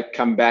try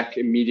come back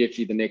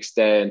immediately the next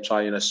day and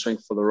try, swing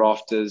for the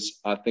rafters.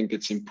 I think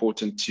it's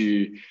important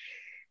to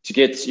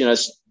get,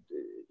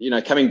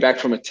 coming back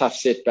from a tough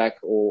setback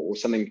or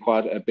something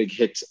quite a big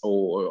hit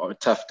or a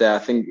tough day. I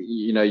think,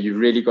 you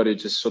really got to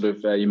just sort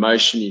of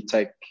emotionally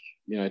take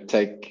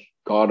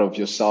guard of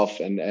yourself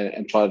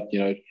and try,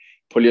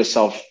 pull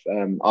yourself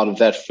out of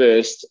that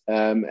first,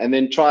 and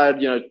then try,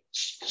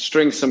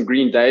 string some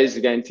green days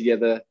again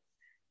together,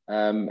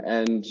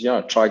 and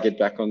try get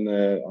back on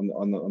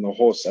the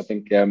horse. I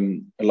think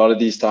a lot of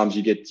these times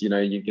you get, you're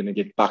going to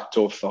get bucked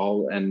off the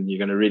hole and you're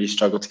going to really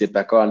struggle to get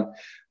back on.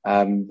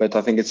 But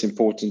I think it's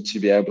important to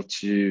be able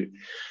to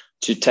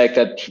take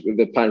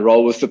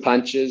roll with the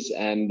punches.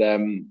 And I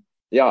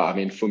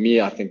mean, for me,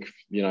 I think,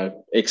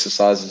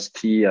 exercise is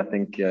key. I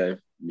think,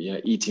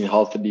 eating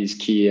healthily is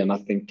key. And I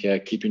think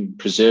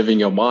preserving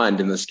your mind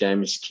in this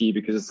game is key,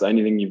 because it's the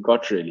only thing you've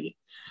got really.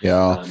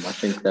 Yeah, I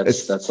think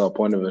that's our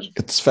point of it.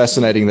 It's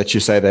fascinating that you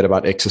say that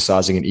about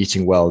exercising and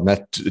eating well, and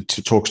that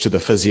talks to the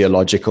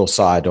physiological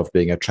side of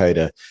being a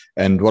trader.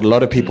 And what a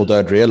lot of people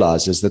don't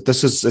realize is that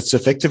it's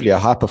effectively a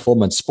high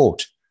performance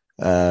sport.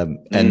 And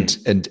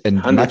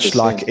 100%. Much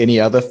like any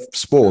other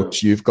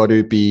sport, you've got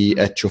to be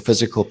at your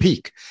physical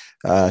peak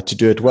to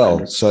do it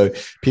well. So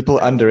people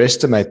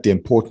underestimate the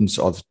importance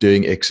of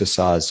doing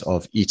exercise,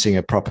 of eating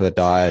a proper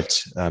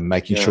diet,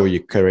 making sure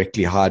you're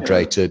correctly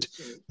hydrated,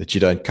 that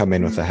you don't come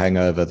in with a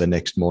hangover the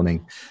next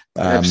morning.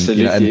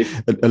 Absolutely.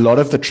 And a lot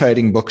of the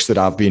trading books that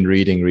I've been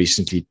reading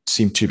recently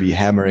seem to be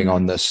hammering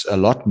on this a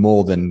lot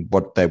more than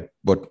what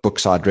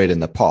books I'd read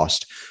in the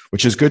past,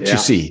 which is good to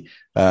see.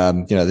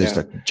 There's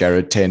like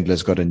Jared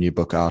Tendler's got a new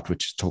book out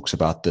which talks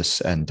about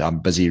this, and I'm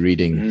busy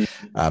reading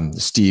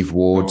Steve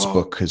Ward's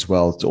book as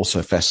well. It's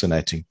also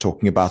fascinating,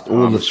 talking about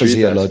all the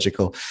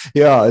physiological.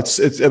 It's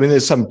I mean,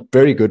 there's some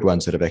very good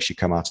ones that have actually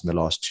come out in the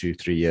last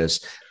 2-3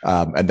 years,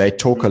 and they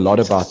talk a lot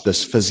about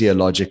this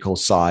physiological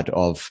side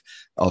of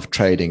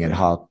trading and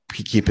how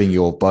keeping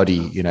your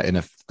body, in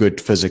a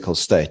good physical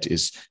state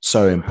is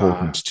so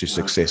important to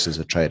success as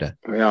a trader.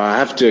 Yeah, I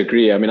have to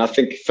agree. I mean, I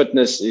think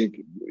fitness,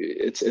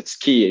 it's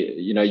key.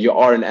 You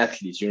are an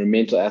athlete, you're a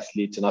mental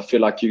athlete, and I feel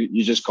like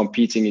you're just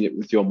competing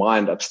with your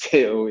mind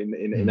upstairs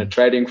in a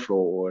trading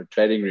floor or a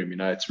trading room.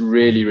 It's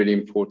really, really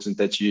important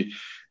that you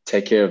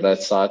take care of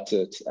that side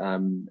to it.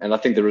 And I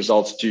think the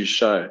results do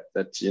show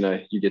that,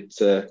 you get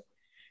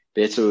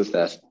better with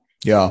that.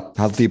 Yeah,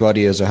 healthy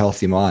body is a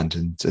healthy mind,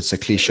 and it's a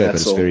cliche, but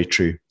it's very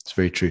true. It's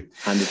very true.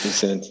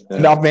 100%. Yeah.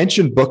 Now, I've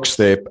mentioned books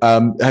there.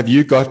 Have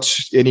you got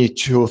any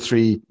 2 or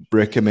 3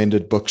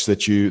 recommended books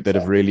that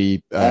have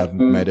really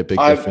made a big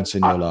difference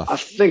in your life? I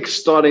think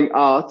starting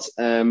out,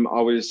 I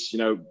was,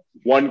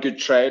 One Good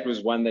Trade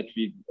was one that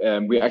we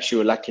actually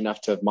were lucky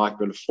enough to have Mike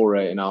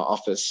Villafora in our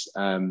office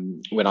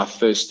when I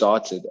first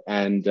started,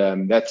 and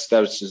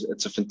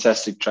it's a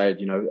fantastic trade,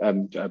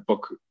 a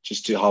book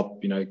just to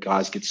help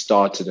guys get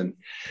started and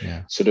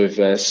sort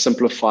of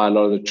simplify a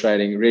lot of the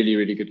trading. Really,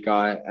 really good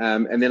guy.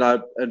 And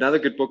then another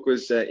good book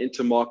was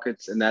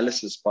Intermarket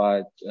Analysis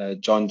by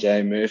John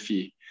J.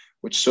 Murphy,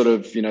 which sort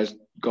of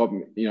got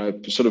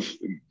sort of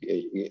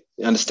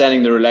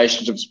understanding the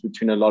relationships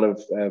between a lot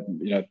of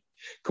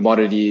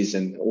commodities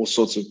and all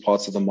sorts of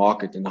parts of the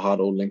market and how it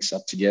all links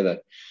up together.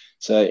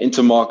 So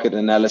Intermarket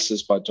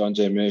Analysis by John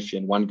J. Murphy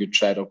and One Good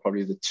Trade are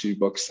probably the 2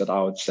 books that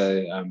I would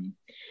say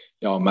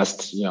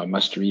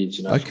must read,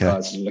 for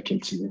guys looking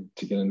to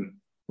get in.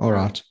 All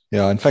right.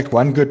 Yeah. In fact,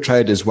 One Good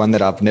Trade is one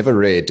that I've never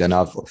read,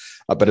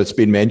 but it's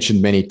been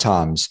mentioned many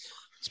times.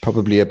 It's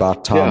probably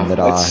about time that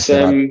I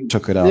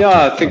took it out.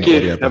 Yeah, I think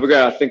you have a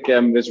go. I think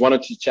there's 1 or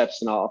 2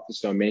 chaps in our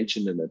office who are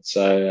mentioned in it.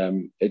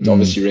 So it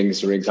obviously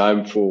rings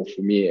home for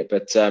me.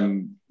 But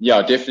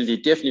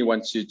definitely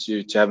want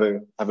to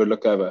have a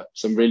look over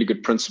some really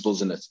good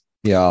principles in it.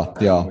 Yeah.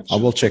 I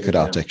will check it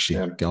out, actually.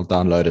 Yeah. I'll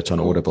download it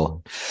on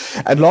Audible.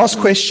 And last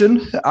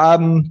question,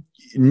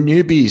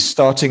 newbies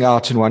starting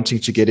out and wanting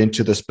to get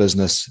into this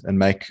business and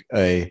make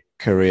a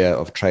career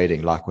of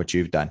trading like what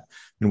you've done.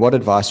 And what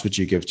advice would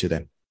you give to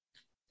them?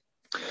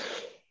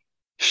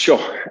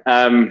 Sure.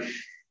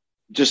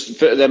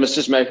 They must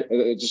just make,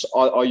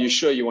 are you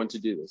sure you want to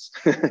do this?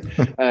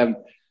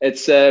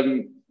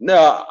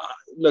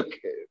 Look,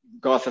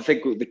 Garth, I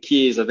think the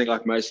key is,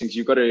 like most things,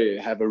 you've got to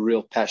have a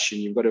real passion.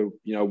 You've got to,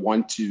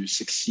 want to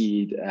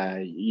succeed.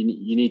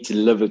 You need to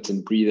live it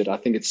and breathe it. I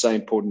think it's so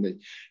important that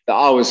the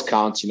hours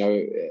count,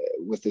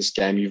 with this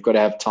game. You've got to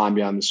have time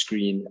behind the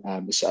screen.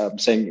 So I'm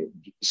saying,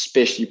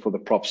 especially for the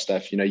prop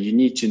stuff, you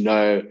need to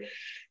know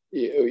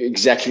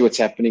exactly what's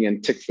happening,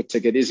 and tick for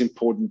tick. It is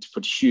important to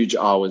put huge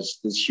hours.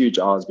 There's huge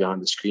hours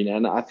behind the screen,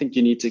 and I think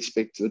you need to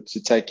expect it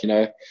to take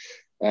a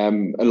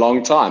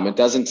long time. It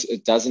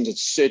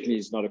certainly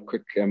is not a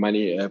quick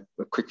a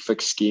quick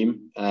fix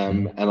scheme,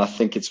 and I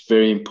think it's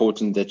very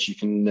important that you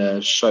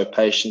can show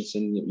patience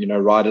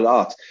and ride it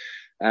out,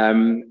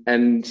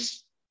 and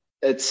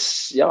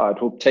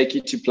it will take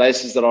you to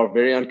places that are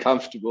very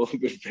uncomfortable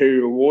but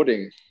very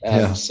rewarding.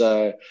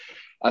 So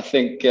I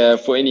think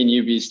for any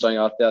newbies starting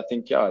out there, I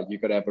think,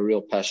 you've got to have a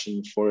real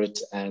passion for it,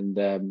 and,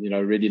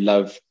 really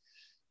love,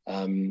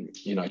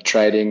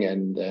 trading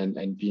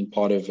and being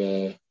part of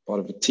a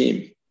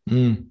team.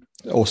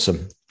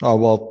 Awesome. Oh,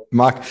 well,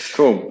 Mike,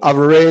 cool. I've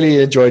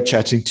really enjoyed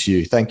chatting to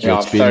you. Thank you.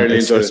 Yeah,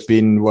 it's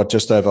been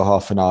just over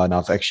half an hour, and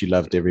I've actually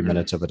loved every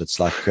minute of it. It's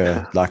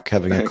like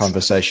having a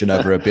conversation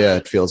over a beer,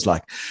 it feels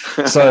like.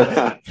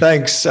 So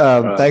thanks.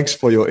 Thanks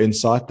for your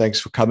insight. Thanks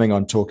for coming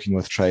on Talking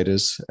with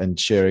Traders and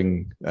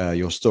sharing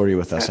your story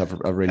with us. I've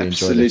really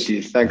enjoyed it.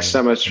 Absolutely. Thanks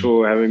so much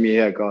for having me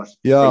here, Garth.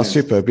 Yeah, brilliant.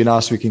 Super. It'd be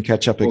nice. We can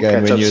catch up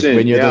again when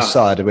you're this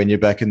side, when you're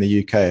back in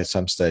the UK at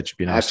some stage. It'd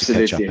be nice to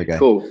catch up again.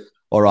 Cool.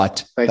 All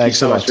right. Thanks you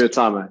so much for your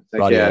time, man.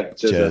 Take care.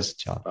 Cheers.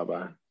 Ciao.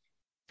 Bye-bye.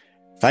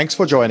 Thanks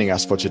for joining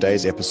us for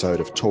today's episode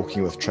of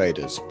Talking with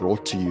Traders,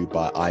 brought to you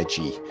by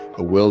IG,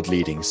 a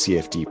world-leading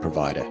CFD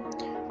provider.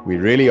 We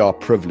really are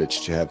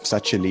privileged to have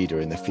such a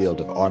leader in the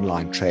field of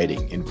online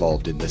trading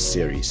involved in this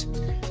series.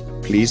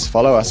 Please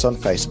follow us on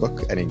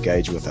Facebook and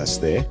engage with us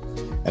there.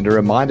 And a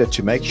reminder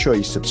to make sure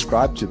you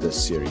subscribe to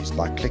this series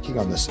by clicking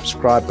on the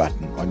subscribe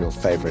button on your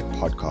favorite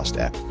podcast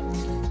app.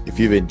 If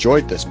you've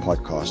enjoyed this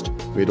podcast,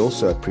 we'd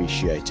also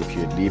appreciate if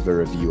you'd leave a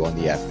review on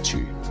the app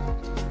too.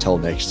 Till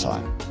next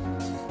time.